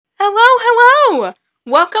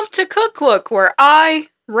Welcome to Cook Look, where I,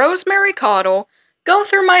 Rosemary Caudle, go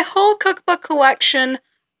through my whole cookbook collection,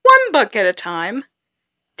 one book at a time.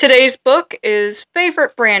 Today's book is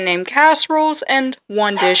Favorite Brand Name Casseroles and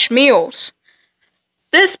One Dish Meals.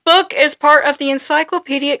 This book is part of the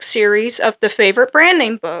encyclopedic series of the Favorite Brand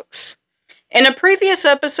Name books. In a previous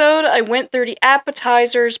episode, I went through the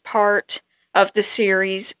appetizers part of the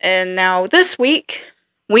series, and now this week,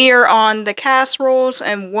 we are on the casseroles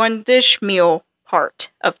and one dish meal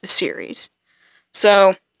part of the series.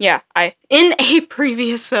 So, in a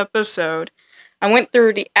previous episode, I went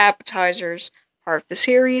through the appetizers part of the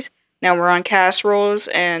series. Now we're on casseroles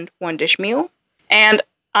and one dish meal. And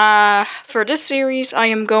for this series, I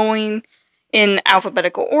am going in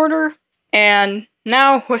alphabetical order. And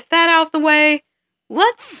now, with that out of the way,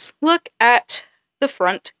 let's look at the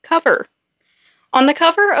front cover. On the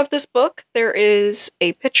cover of this book, there is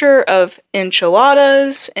a picture of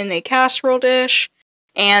enchiladas in a casserole dish,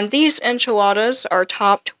 and these enchiladas are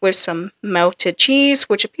topped with some melted cheese,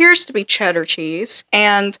 which appears to be cheddar cheese,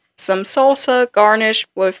 and some salsa garnished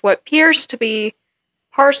with what appears to be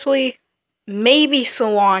parsley, maybe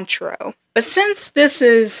cilantro. But since this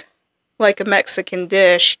is like a Mexican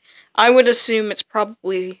dish, I would assume it's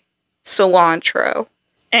probably cilantro.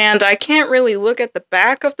 And I can't really look at the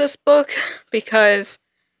back of this book because,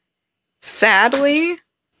 sadly,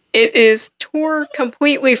 it is tore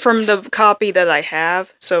completely from the copy that I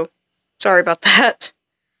have, so sorry about that.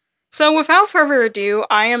 So without further ado,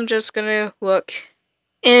 I am just gonna look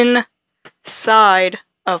inside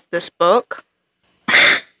of this book.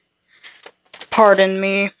 Pardon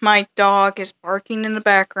me, my dog is barking in the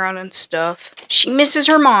background and stuff. She misses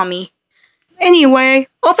her mommy. Anyway,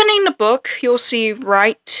 opening the book, you'll see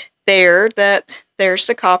right there that there's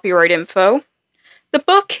the copyright info. The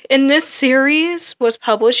book in this series was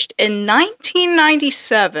published in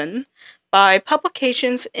 1997 by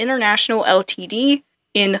Publications International Ltd.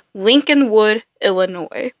 In Lincolnwood,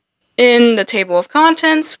 Illinois. In the table of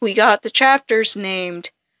contents, we got the chapters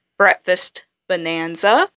named Breakfast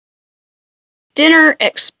Bonanza, Dinner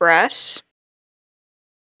Express,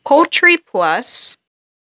 Poultry Plus,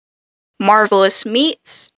 Marvelous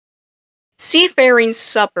Meats, Seafaring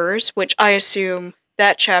Suppers, which I assume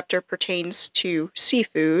that chapter pertains to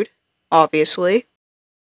seafood, obviously.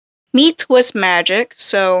 Meatless Magic,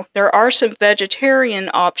 so there are some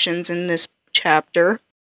vegetarian options in this chapter.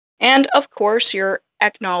 And, of course, your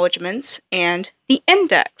acknowledgements and the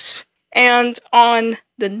index. And on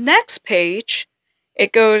the next page,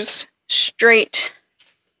 it goes straight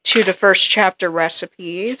to the first chapter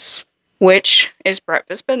recipes, which is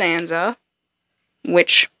Breakfast Bonanza,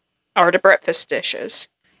 which are the breakfast dishes.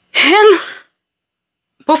 And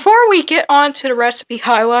before we get on to the recipe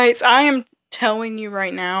highlights, I am telling you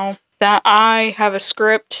right now that I have a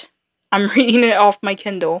script. I'm reading it off my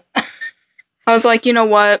Kindle. I was like, you know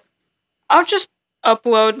what? I'll just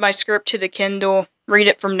upload my script to the Kindle, read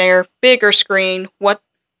it from there, bigger screen,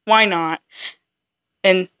 why not?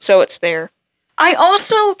 And so it's there. I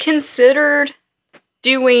also considered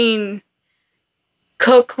doing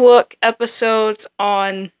Cook Look episodes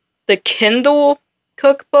on the Kindle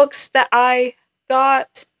cookbooks that I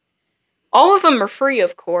got. All of them are free,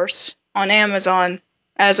 of course, on Amazon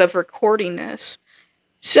as of recording this.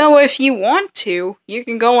 So if you want to, you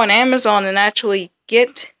can go on Amazon and actually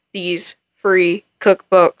get these free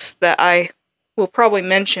cookbooks that I will probably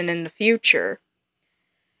mention in the future.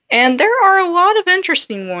 And there are a lot of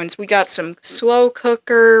interesting ones. We got some slow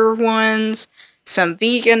cooker ones, some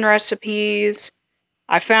vegan recipes.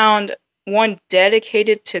 I found one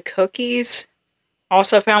dedicated to cookies.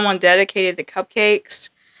 Also found one dedicated to cupcakes.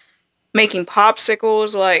 Making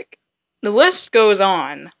popsicles, the list goes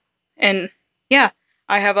on. And yeah,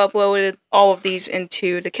 I have uploaded all of these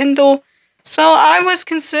into the Kindle. So I was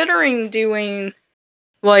considering doing,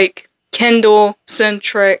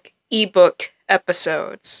 Kindle-centric ebook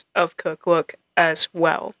episodes of Cook Look as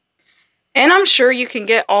well. And I'm sure you can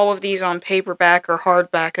get all of these on paperback or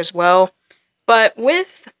hardback as well. But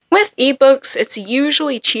with ebooks, it's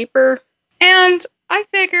usually cheaper. And I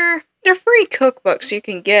figure they're free cookbooks you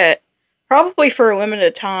can get. Probably for a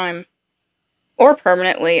limited time. Or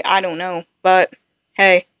permanently, I don't know. But,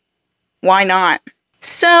 hey, why not?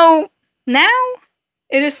 So, now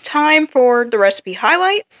it is time for the recipe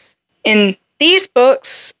highlights. In these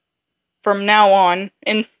books, from now on,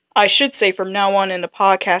 and I should say from now on in the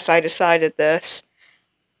podcast I decided this,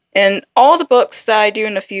 and all the books that I do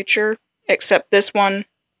in the future, except this one,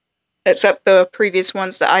 except the previous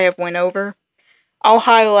ones that I have went over, I'll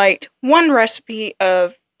highlight one recipe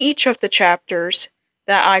of each of the chapters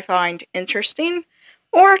that I find interesting,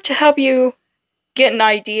 or to help you get an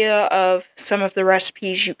idea of some of the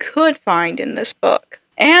recipes you could find in this book.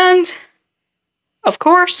 And, of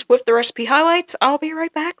course, with the recipe highlights, I'll be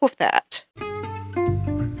right back with that.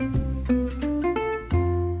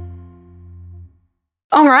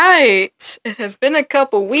 Alright, it has been a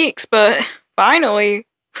couple weeks, but finally,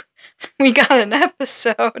 we got an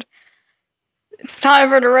episode. It's time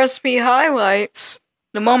for the recipe highlights,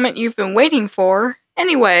 the moment you've been waiting for.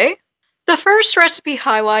 Anyway, the first recipe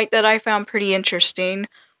highlight that I found pretty interesting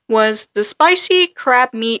was the spicy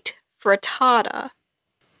crab meat frittata.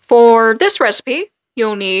 For this recipe,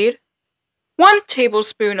 you'll need 1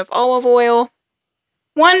 tablespoon of olive oil,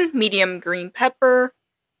 1 medium green pepper,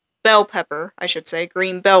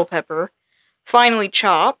 green bell pepper, finely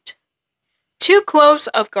chopped, 2 cloves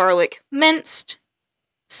of garlic minced,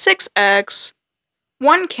 6 eggs,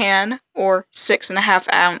 1 can or 6.5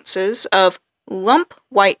 ounces of lump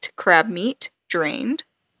white crab meat drained,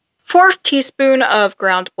 1/4 teaspoon of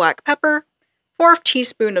ground black pepper, 1/4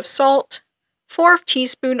 teaspoon of salt, 1/4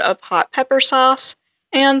 teaspoon of hot pepper sauce,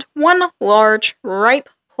 and 1 large ripe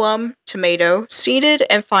plum tomato seeded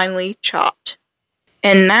and finely chopped.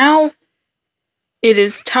 And now, it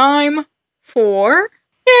is time for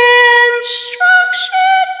instruction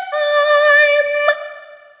time!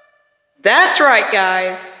 That's right,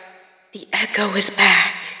 guys. The echo is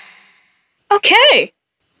back. Okay.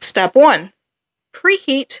 Step 1.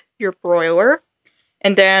 Preheat your broiler,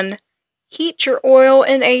 and then heat your oil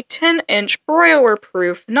in a 10-inch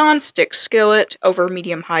broiler-proof non-stick skillet over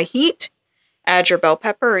medium-high heat. Add your bell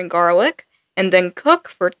pepper and garlic, and then cook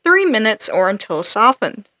for 3 minutes or until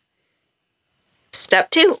softened. Step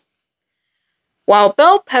 2. While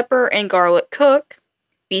bell pepper and garlic cook,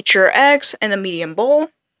 beat your eggs in a medium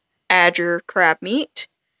bowl, add your crab meat,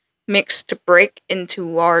 mix to break into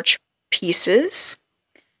large pieces,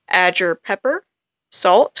 add your pepper,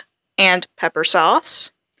 salt, and pepper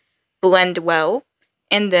sauce, blend well,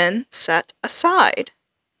 and then set aside.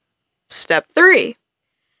 Step 3.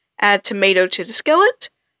 Add tomato to the skillet,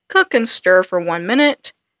 cook and stir for 1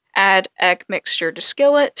 minute, add egg mixture to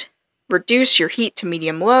skillet, reduce your heat to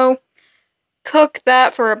medium-low, cook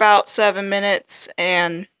that for about 7 minutes,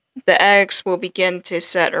 and the eggs will begin to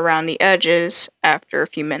set around the edges after a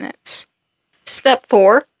few minutes. Step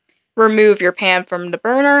 4. Remove your pan from the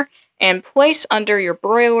burner and place under your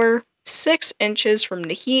broiler 6 inches from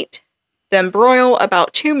the heat, then broil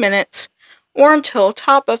about 2 minutes or until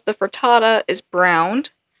top of the frittata is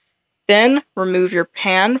browned. Then remove your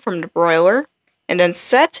pan from the broiler and then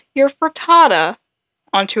set your frittata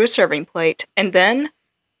onto a serving plate and then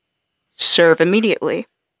serve immediately.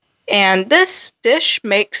 And this dish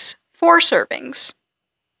makes 4 servings.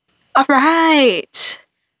 Alright!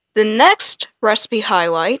 The next recipe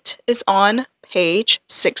highlight is on page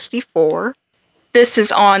 64. This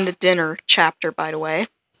is on the dinner chapter, by the way.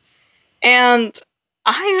 And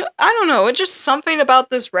I don't know, it's just something about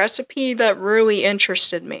this recipe that really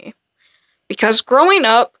interested me. Because growing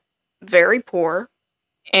up very poor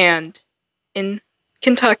and in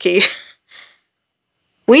Kentucky,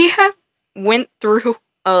 we have went through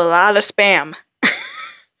a lot of spam.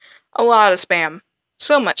 A lot of spam.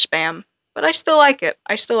 So much spam. But I still like it.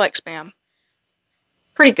 I still like spam.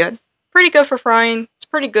 Pretty good. Pretty good for frying. It's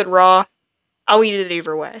pretty good raw. I'll eat it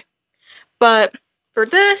either way. But for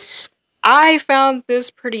this, I found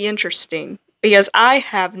this pretty interesting. Because I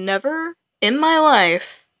have never, in my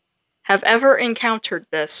life, have ever encountered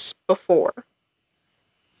this before.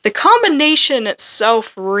 The combination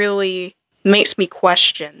itself really makes me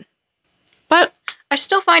question. But I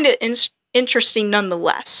still find it interesting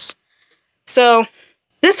nonetheless. So,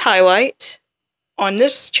 this highlight on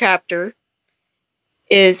this chapter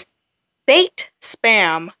is baked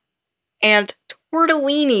spam and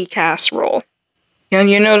tortellini casserole. And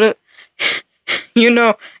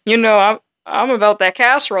I'm about that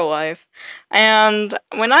casserole life. And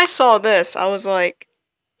when I saw this, I was like,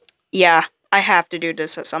 yeah, I have to do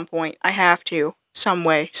this at some point. I have to. Some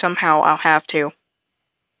way, somehow, I'll have to.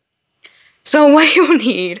 So what you'll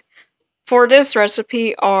need for this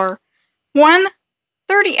recipe are 1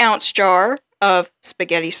 30-ounce jar of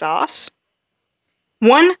spaghetti sauce,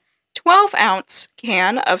 1 12-ounce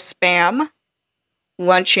can of Spam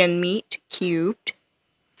luncheon meat cubed,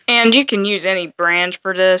 and you can use any brand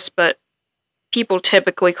for this, but people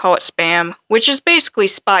typically call it Spam, which is basically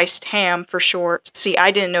spiced ham for short. See,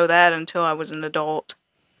 I didn't know that until I was an adult.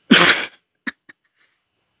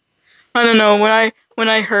 I don't know, when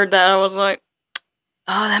I heard that, I was like,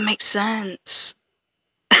 oh, that makes sense.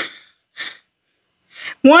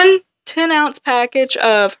 1 10-ounce package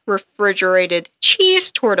of refrigerated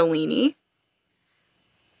cheese tortellini,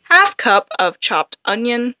 1/2 cup of chopped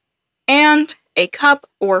onion, and a cup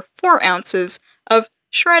or 4 ounces of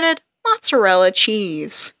shredded mozzarella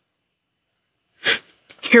cheese.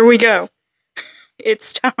 Here we go.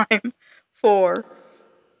 It's time for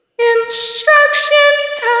instruction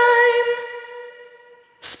time.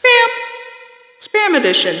 Spam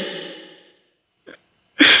edition.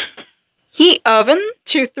 Heat oven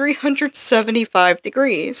to 375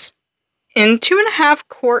 degrees. In 2.5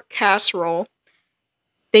 quart casserole,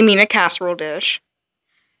 they mean a casserole dish,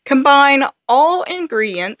 combine all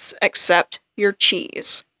ingredients except your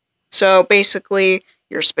cheese. So basically,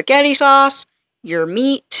 your spaghetti sauce, your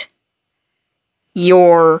meat,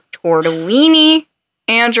 your tortellini,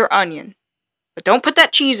 and your onion. But don't put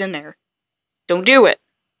that cheese in there. Don't do it.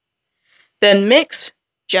 Then mix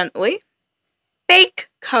gently. Bake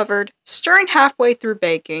covered, stirring halfway through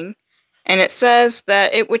baking, and it says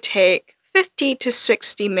that it would take 50 to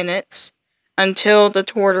 60 minutes until the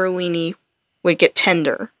tortellini would get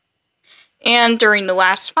tender. And during the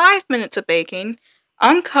last 5 minutes of baking,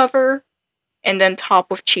 uncover and then top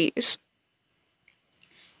with cheese.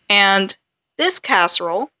 And this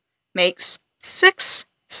casserole makes 6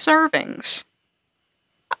 servings.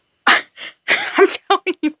 I'm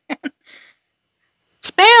telling you, man.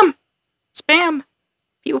 Spam.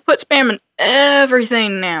 People put spam in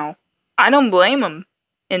everything now. I don't blame them.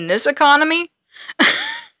 In this economy.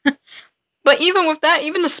 But even with that,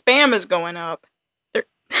 even the spam is going up.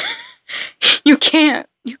 You can't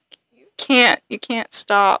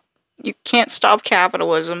stop. You can't stop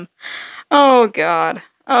capitalism. Oh God.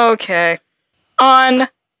 Okay. On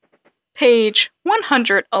page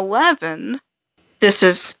 111, this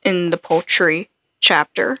is in the poultry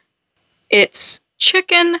chapter. It's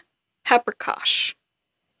chicken paprikash.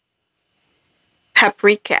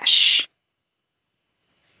 Paprikash.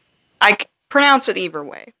 I pronounce it either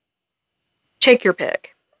way. Take your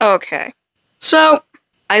pick. Okay. So,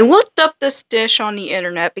 I looked up this dish on the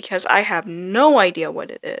internet because I have no idea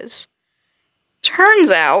what it is.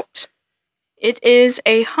 Turns out, it is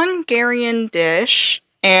a Hungarian dish,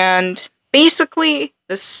 and basically,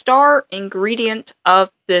 the star ingredient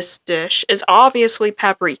of this dish is obviously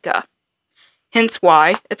paprika. Hence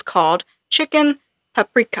why it's called chicken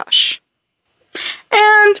paprikash.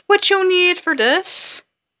 And what you'll need for this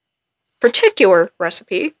particular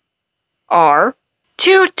recipe are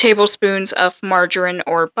 2 tablespoons of margarine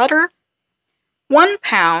or butter, 1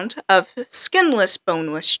 pound of skinless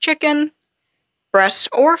boneless chicken, breasts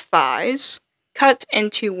or thighs, cut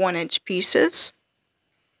into 1-inch pieces,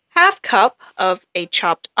 half cup of a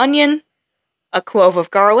chopped onion, a clove of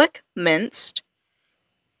garlic, minced,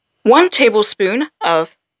 1 tablespoon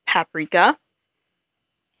of paprika,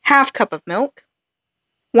 half cup of milk,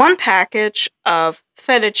 1 package of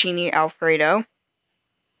fettuccine alfredo.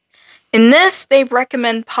 In this, they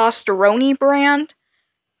recommend Pastaroni brand,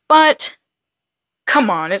 but come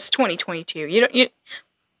on, it's 2022.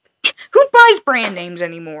 Who buys brand names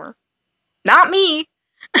anymore? Not me.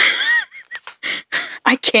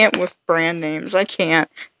 I can't with brand names. I can't.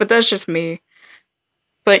 But that's just me.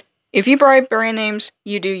 But if you buy brand names,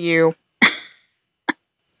 you do you.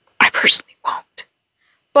 I personally won't.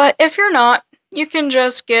 But if you're not, you can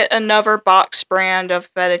just get another box brand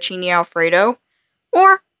of fettuccine alfredo,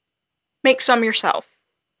 or make some yourself.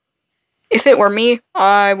 If it were me,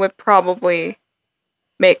 I would probably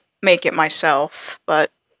make it myself,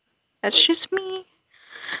 but that's just me.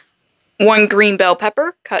 1 green bell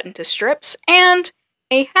pepper cut into strips, and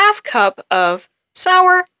a half cup of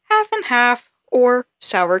sour half and half or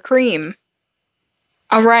sour cream.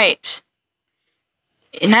 Alright.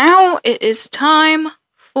 Now it is time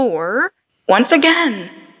for, once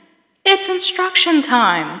again, it's instruction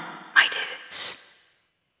time, my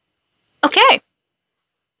dudes. Okay.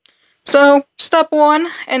 So, step 1,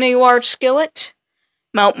 in a large skillet,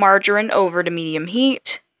 melt margarine over to medium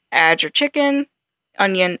heat, add your chicken,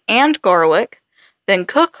 onion, and garlic, then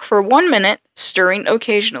cook for 1 minute, stirring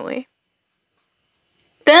occasionally.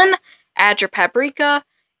 Then, add your paprika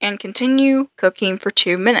and continue cooking for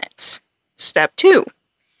 2 minutes. Step 2.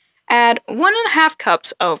 Add 1.5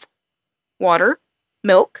 cups of water,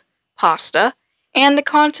 milk, pasta, and the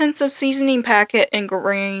contents of seasoning packet and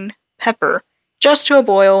green pepper, just to a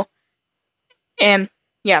boil. And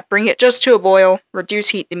bring it just to a boil, reduce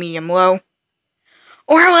heat to medium-low.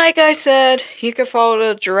 Or like I said, you could follow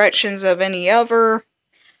the directions of any other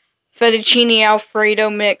fettuccine alfredo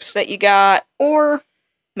mix that you got, or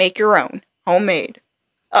make your own, homemade.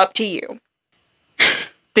 Up to you.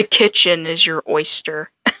 The kitchen is your oyster.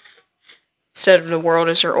 Instead of the world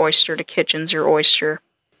is your oyster, the kitchen's your oyster.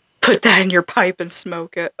 Put that in your pipe and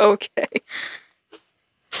smoke it. Okay.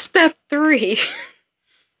 Step 3.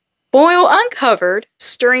 Boil uncovered,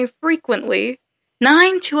 stirring frequently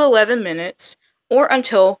 9 to 11 minutes, or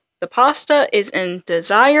until the pasta is in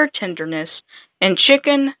desired tenderness and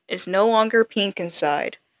chicken is no longer pink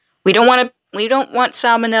inside. We don't want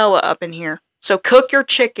salmonella up in here. So cook your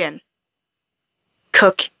chicken.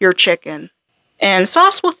 Cook your chicken. And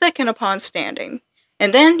sauce will thicken upon standing.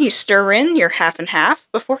 And then you stir in your half and half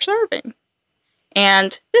before serving.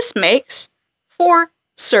 And this makes 4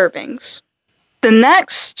 servings. The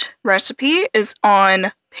next recipe is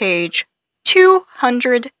on page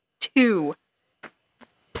 202. I'm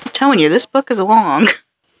telling you, this book is long.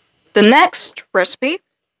 The next recipe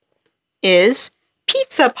is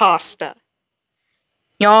pizza pasta.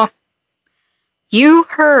 Y'all, you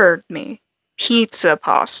heard me. Pizza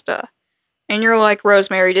pasta. And you're like,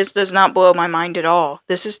 Rosemary, this does not blow my mind at all.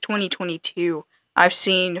 This is 2022. I've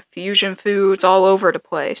seen fusion foods all over the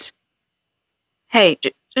place. Hey,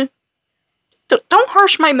 don't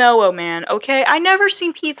harsh my mellow, man, okay? I never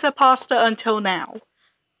seen pizza pasta until now.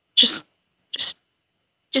 Just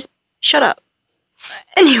shut up.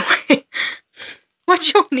 Anyway,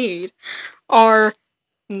 what you'll need are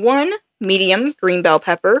 1 medium green bell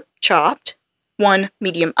pepper, chopped, 1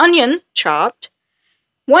 medium onion, chopped,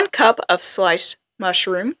 1 cup of sliced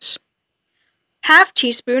mushrooms, ½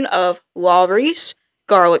 teaspoon of Lawry's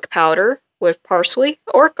garlic powder with parsley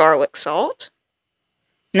or garlic salt.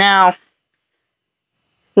 Now,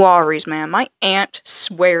 Lawry's, man, my aunt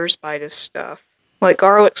swears by this stuff. Like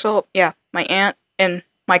garlic salt, yeah, my aunt and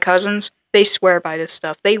my cousins, they swear by this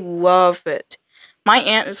stuff. They love it. My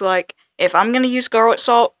aunt is like, if I'm gonna use garlic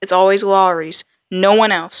salt, it's always Lawry's. No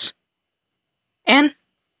one else. And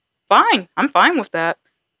fine, I'm fine with that.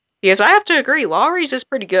 Because I have to agree, Lawry's is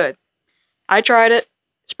pretty good. I tried it.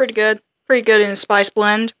 It's pretty good. Pretty good in spice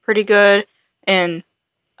blend. Pretty good in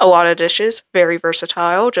a lot of dishes. Very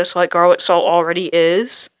versatile, just like garlic salt already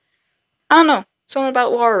is. I don't know. Something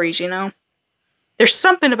about Lawry's, you know? There's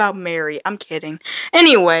something about Mary. I'm kidding.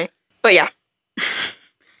 Anyway, but yeah.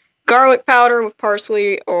 Garlic powder with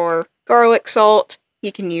parsley or garlic salt.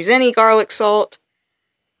 You can use any garlic salt.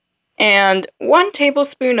 And 1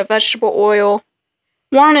 tablespoon of vegetable oil.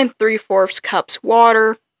 1 3/4 cups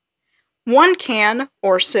water. 1 can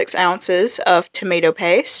or 6 ounces of tomato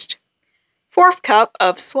paste. 1/4 cup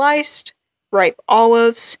of sliced ripe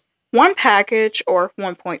olives. 1 package or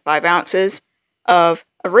 1.5 ounces of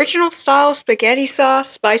original style spaghetti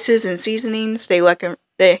sauce, spices, and seasonings. They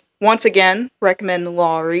once again recommend the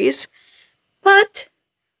Lawry's, but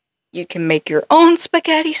you can make your own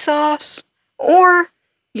spaghetti sauce, or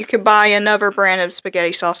you could buy another brand of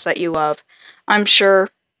spaghetti sauce that you love. I'm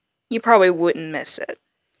sure you probably wouldn't miss it.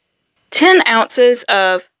 10 ounces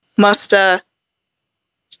of mustaccioli,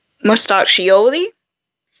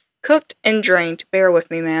 cooked and drained. Bear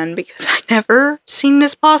with me, man, because I never seen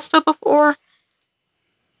this pasta before.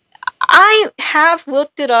 I have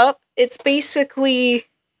looked it up. It's basically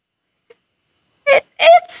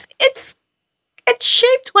it's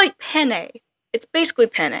shaped like penne. It's basically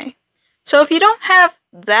penne. So if you don't have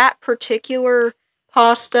that particular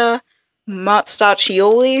pasta,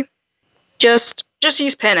 mustaccioli, just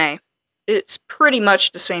use penne. It's pretty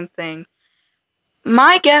much the same thing.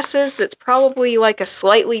 My guess is it's probably like a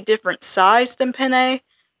slightly different size than penne,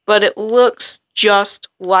 but it looks just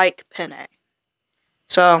like penne.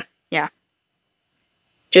 So, yeah.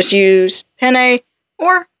 Just use penne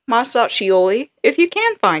or mustaccioli if you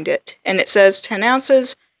can find it. And it says 10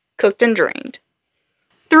 ounces, cooked and drained.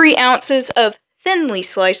 3 ounces of thinly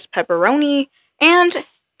sliced pepperoni, and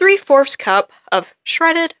 3/4 cup of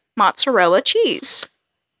shredded mozzarella cheese.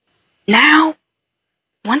 Now,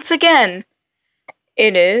 once again,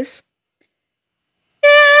 it is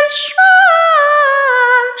instruction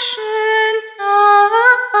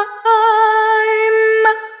time.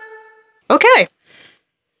 Okay.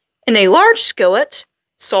 In a large skillet,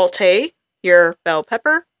 saute your bell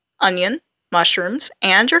pepper, onion, mushrooms,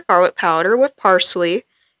 and your garlic powder with parsley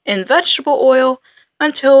in vegetable oil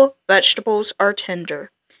until vegetables are tender.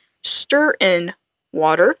 Stir in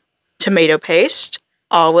water, tomato paste,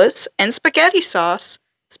 olives, and spaghetti sauce,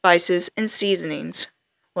 spices, and seasonings.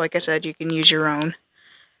 Like I said, you can use your own.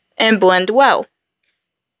 And blend well.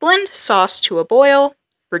 Blend sauce to a boil,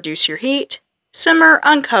 reduce your heat, simmer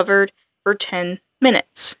uncovered for 10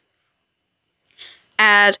 minutes.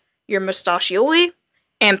 Add your mustaccioli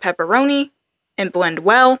and pepperoni and blend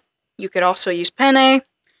well. You could also use penne.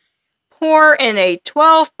 Pour in a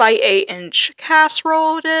 12 by 8 inch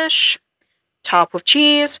casserole dish, top with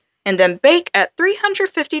cheese, and then bake at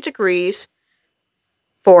 350 degrees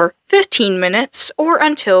for 15 minutes or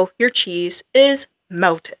until your cheese is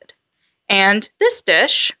melted. And this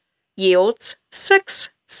dish yields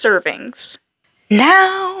 6 servings.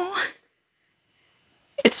 Now,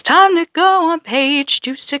 It's time to go on page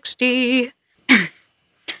 260.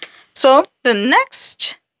 So, the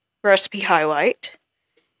next recipe highlight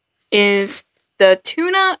is the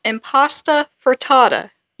tuna and pasta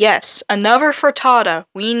frittata. Yes, another frittata,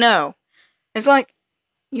 we know. It's like,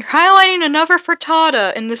 you're highlighting another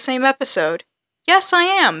frittata in the same episode. Yes, I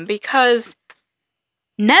am, because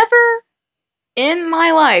never in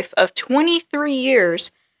my life of 23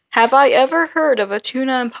 years have I ever heard of a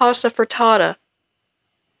tuna and pasta frittata.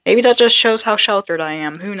 Maybe that just shows how sheltered I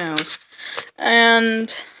am, who knows.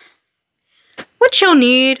 And what you'll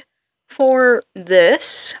need for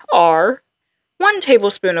this are 1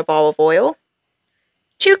 tablespoon of olive oil,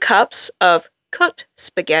 2 cups of cooked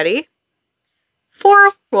spaghetti,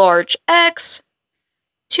 4 large eggs,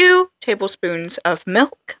 2 tablespoons of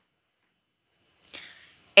milk,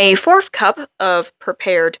 a 1/4 cup of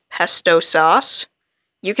prepared pesto sauce.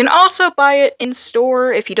 You can also buy it in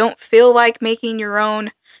store if you don't feel like making your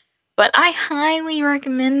own, but I highly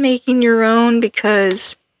recommend making your own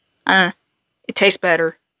because it tastes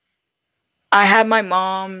better. I had my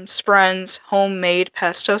mom's friend's homemade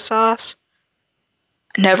pesto sauce.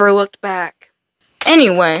 I never looked back.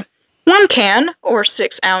 Anyway, 1 can or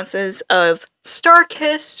 6 ounces of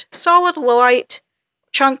Star-Kissed solid white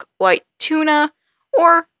chunk white tuna,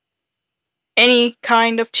 or any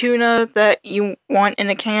kind of tuna that you want in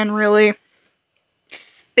a can, really.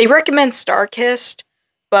 They recommend Star-Kissed,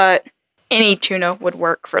 but any tuna would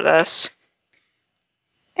work for this.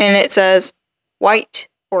 And it says white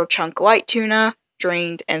or chunk white tuna,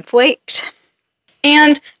 drained and flaked.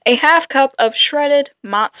 And a 1/2 cup of shredded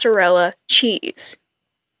mozzarella cheese.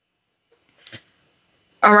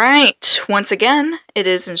 Alright, once again, it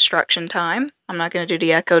is instruction time. I'm not going to do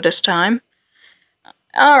the echo this time.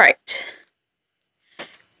 Alright.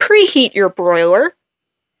 Preheat your broiler,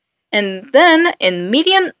 and then in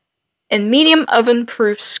medium oven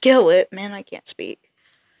proof skillet, man, I can't speak.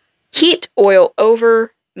 Heat oil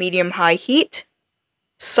over medium-high heat.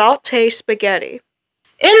 Saute spaghetti.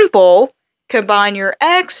 In bowl, combine your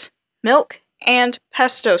eggs, milk, and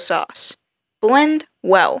pesto sauce. Blend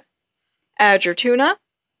well. Add your tuna.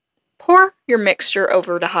 Pour your mixture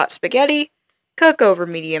over the hot spaghetti. Cook over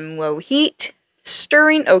medium-low heat,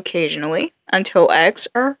 stirring occasionally until eggs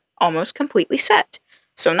are almost completely set.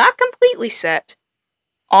 So not completely set,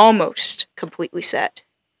 almost completely set.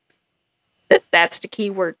 That's the key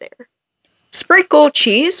word there. Sprinkle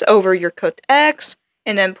cheese over your cooked eggs,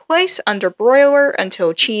 and then place under broiler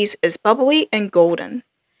until cheese is bubbly and golden.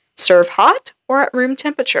 Serve hot or at room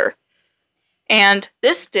temperature. And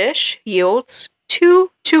this dish yields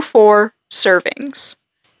 2 to 4 servings.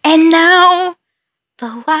 And now,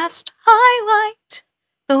 the last highlight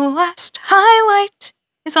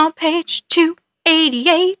is on page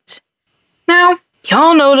 288. Now,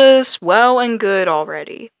 y'all know this well and good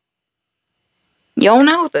already. Y'all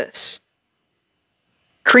know this.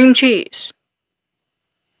 Cream cheese.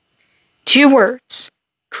 2 words.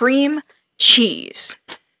 Cream cheese.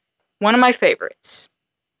 One of my favorites.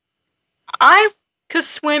 I could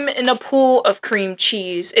swim in a pool of cream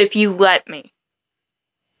cheese if you let me.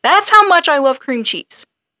 That's how much I love cream cheese.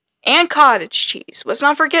 And cottage cheese. Let's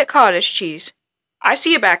not forget cottage cheese. I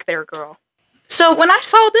see you back there, girl. So when I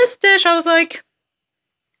saw this dish, I was like,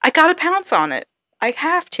 I gotta pounce on it. I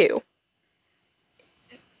have to.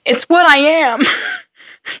 It's what I am.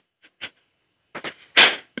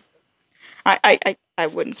 I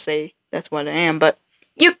wouldn't say that's what I am, but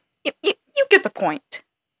you get the point.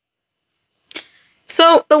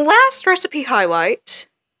 So the last recipe highlight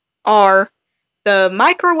are the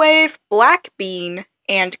microwave black bean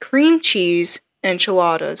and cream cheese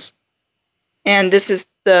enchiladas. And this is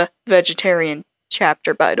the vegetarian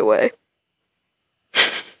chapter, by the way.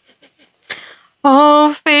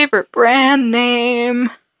 Oh, favorite brand name.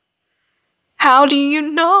 How do you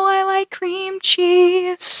know I like cream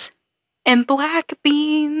cheese and black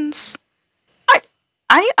beans?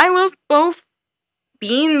 I love both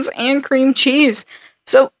beans and cream cheese.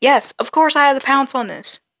 So, yes, of course I had to pounce on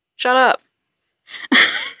this. Shut up.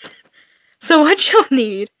 So what you'll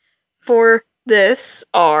need for this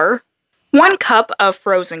are 1 cup of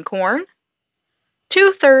frozen corn,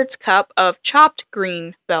 2/3 cup of chopped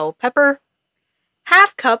green bell pepper,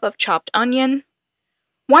 1/2 cup of chopped onion,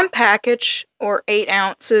 1 package or 8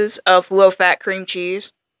 ounces of low-fat cream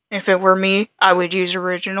cheese. If it were me, I would use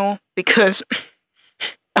original because,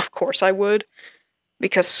 of course I would.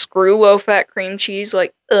 Because screw low-fat cream cheese,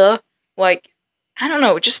 like, I don't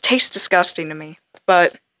know, it just tastes disgusting to me.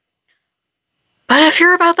 But if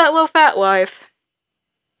you're about that low-fat life,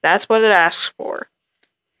 that's what it asks for.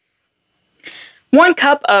 1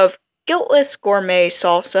 cup of guiltless gourmet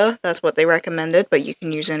salsa. That's what they recommended, but you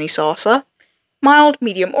can use any salsa. Mild,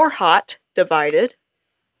 medium, or hot, divided.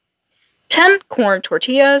 10 corn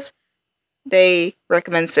tortillas. They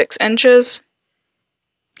recommend 6 inches.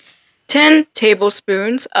 10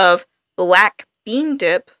 tablespoons of black bean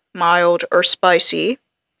dip, mild or spicy.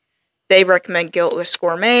 They recommend Guiltless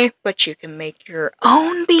Gourmet, but you can make your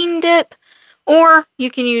own bean dip, or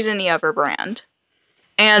you can use any other brand.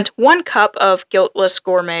 And 1 cup of Guiltless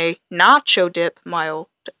Gourmet nacho dip, mild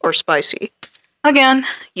or spicy. Again,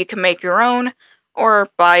 you can make your own, or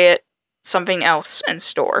buy it something else in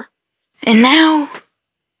store. And now,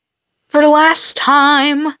 for the last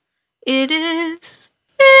time, it is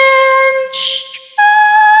instruction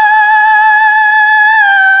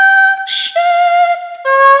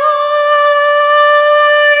time!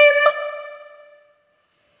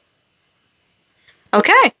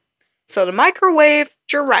 Okay, so the microwave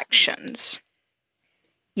directions.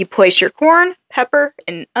 You place your corn, pepper,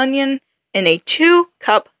 and onion in a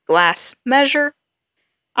 2-cup glass measure.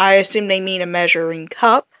 I assume they mean a measuring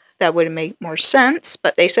cup. That would make more sense,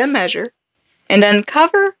 but they said measure. And then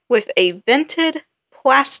cover with a vented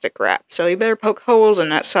plastic wrap, so you better poke holes in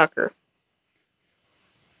that sucker.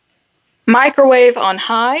 Microwave on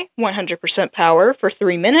high, 100% power for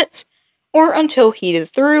 3 minutes, or until heated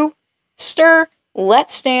through. Stir,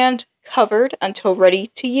 let stand, covered until ready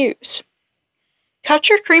to use. Cut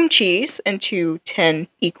your cream cheese into 10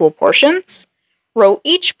 equal portions. Roll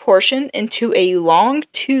each portion into a long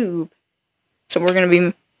tube. So we're going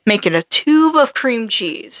to be making a tube of cream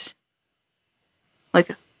cheese. Like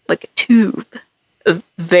a tube. A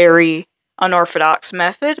very unorthodox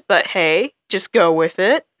method, but hey, just go with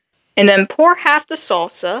it. And then pour half the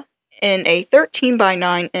salsa in a 13 by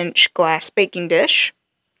 9 inch glass baking dish.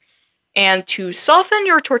 And to soften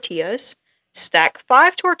your tortillas, stack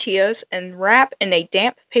 5 tortillas and wrap in a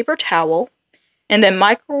damp paper towel, and then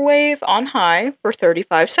microwave on high for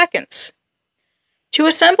 35 seconds. To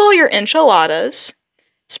assemble your enchiladas,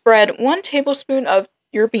 spread 1 tablespoon of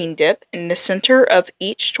your bean dip in the center of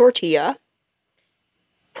each tortilla.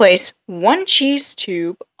 Place 1 cheese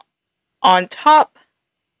tube on top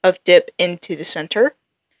of dip into the center.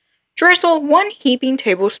 Drizzle 1 heaping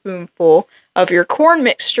tablespoonful of your corn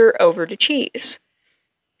mixture over the cheese.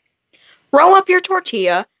 Roll up your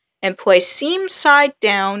tortilla and place seam side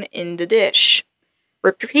down in the dish.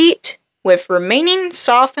 Repeat with remaining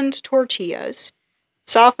softened tortillas.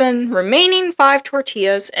 Soften remaining 5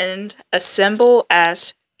 tortillas and assemble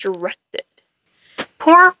as directed.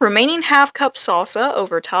 Pour remaining half cup salsa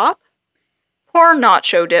over top. Pour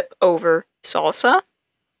nacho dip over salsa.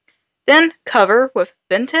 Then cover with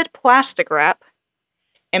vented plastic wrap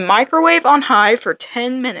and microwave on high for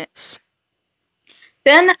 10 minutes.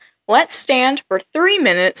 Then let stand for 3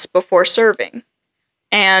 minutes before serving.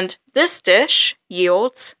 And this dish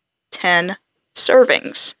yields 10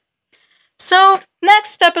 servings. So,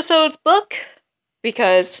 next episode's book,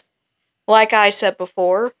 because, like I said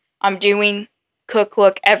before, I'm doing Cook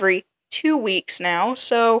Look every 2 weeks now,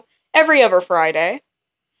 so every other Friday.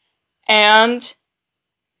 And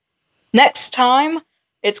next time,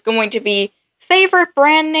 it's going to be favorite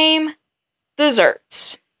brand name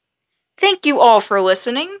desserts. Thank you all for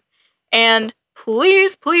listening, and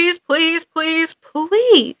please, please, please, please,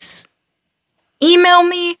 please email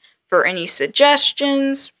me for any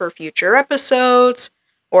suggestions for future episodes,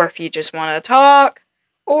 or if you just want to talk,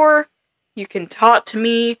 or you can talk to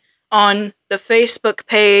me on the Facebook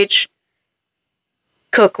page,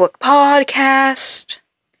 Cook Look Podcast.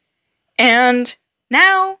 And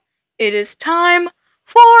now it is time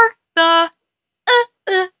for the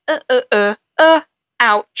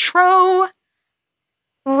outro.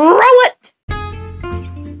 Roll it!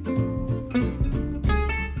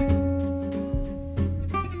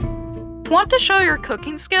 Want to show your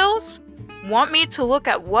cooking skills? Want me to look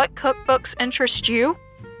at what cookbooks interest you?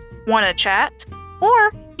 Want to chat?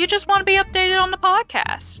 Or you just want to be updated on the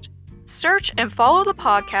podcast? Search and follow the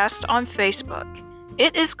podcast on Facebook.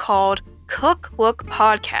 It is called Cook Look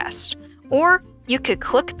Podcast, or you could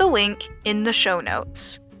click the link in the show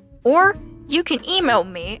notes. Or you can email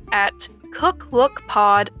me at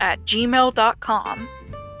cooklookpod@gmail.com.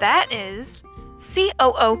 That is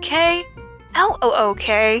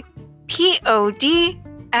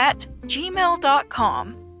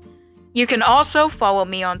COOKLOOKPOD@gmail.com. You can also follow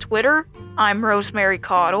me on Twitter. I'm Rosemary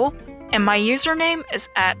Caudle, and my username is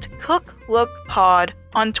 @CookLookPod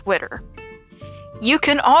on Twitter. You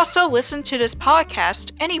can also listen to this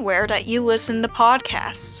podcast anywhere that you listen to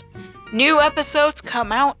podcasts. New episodes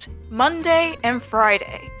come out Monday and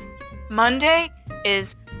Friday. Monday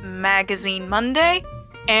is Magazine Monday,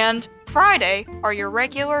 and Friday are your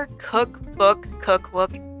regular cookbook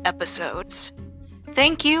episodes.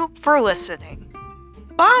 Thank you for listening.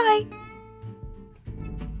 Bye!